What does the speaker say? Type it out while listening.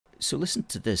So listen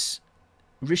to this.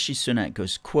 Rishi Sunak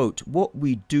goes, quote, "What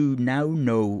we do now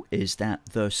know is that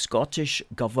the Scottish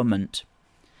government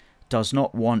does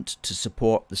not want to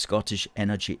support the Scottish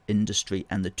energy industry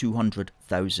and the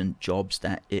 200,000 jobs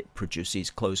that it produces,"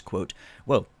 close quote.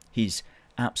 Well, he's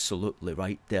absolutely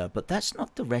right there, but that's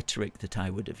not the rhetoric that I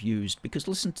would have used, because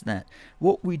listen to that.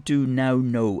 What we do now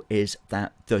know is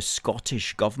that the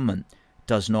Scottish government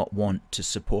does not want to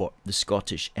support the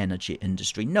Scottish energy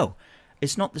industry. No,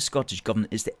 it's not the Scottish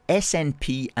government, it's the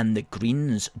SNP and the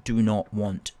Greens do not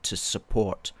want to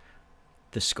support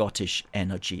the Scottish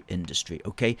energy industry,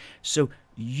 okay? So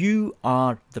you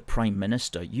are the Prime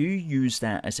Minister. You use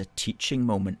that as a teaching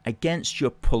moment against your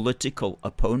political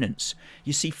opponents.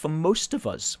 You see, for most of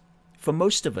us,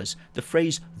 the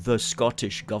phrase "the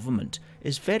Scottish government"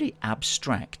 is very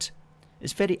abstract.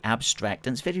 It's very abstract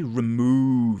and it's very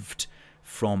removed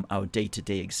from our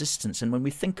day-to-day existence. And when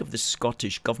we think of the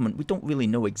Scottish government, we don't really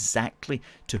know exactly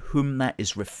to whom that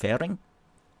is referring,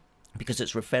 because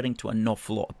it's referring to an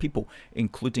awful lot of people,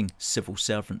 including civil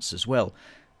servants as well.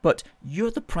 But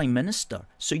you're the Prime Minister,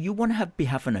 so you want to be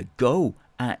having a go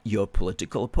at your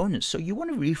political opponents. So you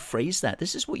want to rephrase that.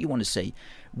 This is what you want to say.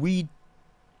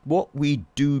 What we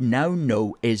do now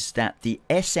know is that the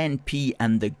SNP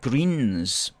and the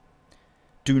Greens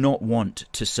do not want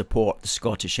to support the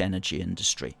Scottish energy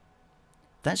industry.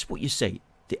 That's what you say.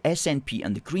 The SNP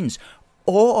and the Greens.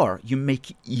 Or you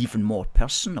make it even more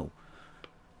personal.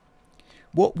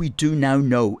 What we do now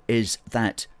know is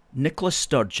that Nicola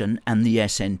Sturgeon and the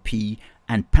SNP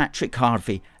and Patrick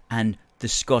Harvie and the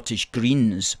Scottish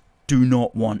Greens do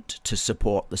not want to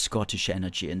support the Scottish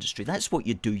energy industry. That's what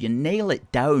you do. You nail it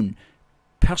down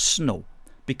personal,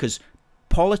 because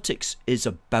politics is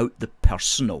about the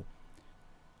personal.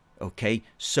 Okay,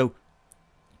 so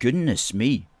goodness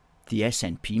me, the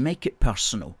SNP make it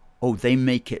personal. Oh, they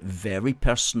make it very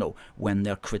personal when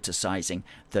they're criticising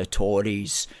the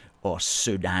Tories or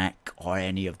Sunak or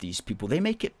any of these people. They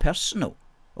make it personal,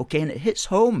 okay, and it hits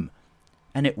home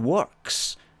and it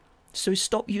works. So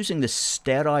stop using this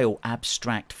sterile,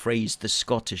 abstract phrase, the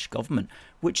Scottish government,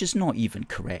 which is not even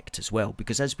correct as well,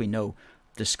 because as we know,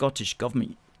 the Scottish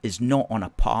government is not on a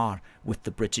par with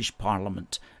the British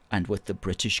Parliament and with the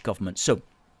British government.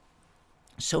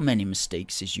 So many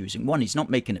mistakes he's using. One, he's not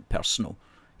making it personal.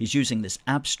 He's using this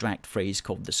abstract phrase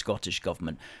called the Scottish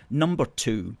government. Number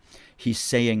two, he's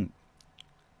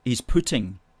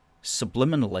putting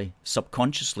subliminally,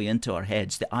 subconsciously into our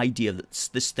heads the idea that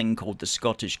this thing called the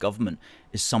Scottish government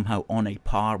is somehow on a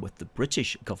par with the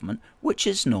British government, which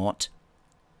is not.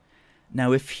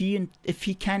 Now, if he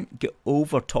can't get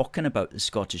over talking about the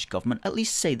Scottish government, at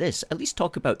least say this. At least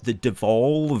talk about the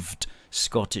devolved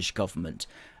Scottish government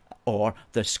or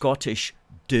the Scottish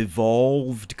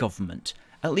devolved government.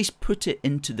 At least put it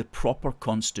into the proper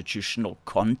constitutional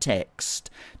context.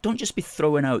 Don't just be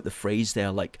throwing out the phrase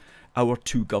there like our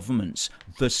two governments,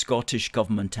 the Scottish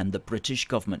government and the British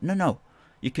government. No.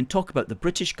 You can talk about the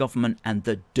British government and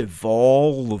the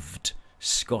devolved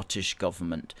Scottish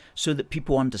government so that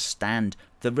people understand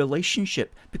the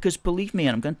relationship. Because believe me,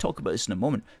 and I'm going to talk about this in a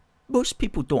moment, most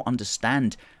people don't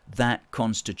understand that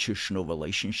constitutional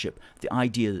relationship. The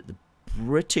idea that the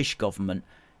British government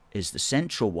is the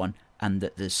central one and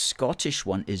that the Scottish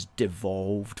one is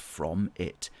devolved from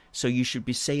it. So you should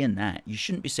be saying that. You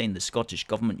shouldn't be saying the Scottish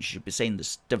government. You should be saying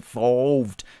the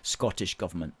devolved Scottish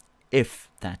government, if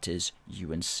that is,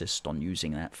 you insist on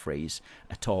using that phrase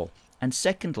at all. And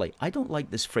secondly, I don't like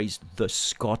this phrase, the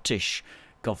Scottish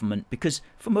government, because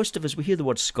for most of us, we hear the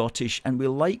word Scottish and we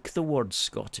like the word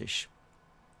Scottish.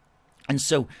 And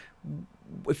so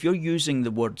if you're using the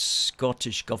word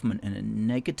Scottish government in a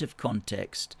negative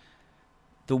context,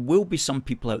 there will be some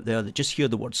people out there that just hear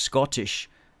the word Scottish,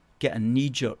 get a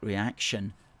knee-jerk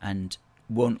reaction and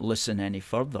won't listen any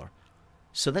further.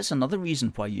 So that's another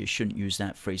reason why you shouldn't use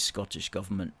that phrase, Scottish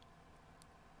government,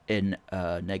 in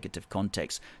a negative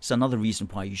context. It's another reason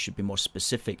why you should be more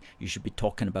specific. You should be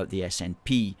talking about the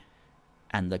SNP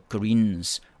and the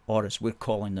Greens, or as we're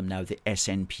calling them now, the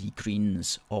SNP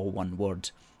Greens, all one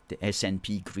word. The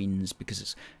SNP Greens,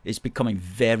 because it's becoming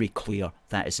very clear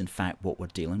that is in fact what we're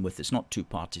dealing with. It's not two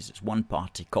parties, it's one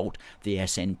party called the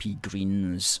SNP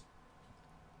Greens.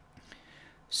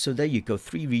 So there you go,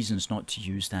 3 reasons not to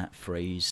use that phrase.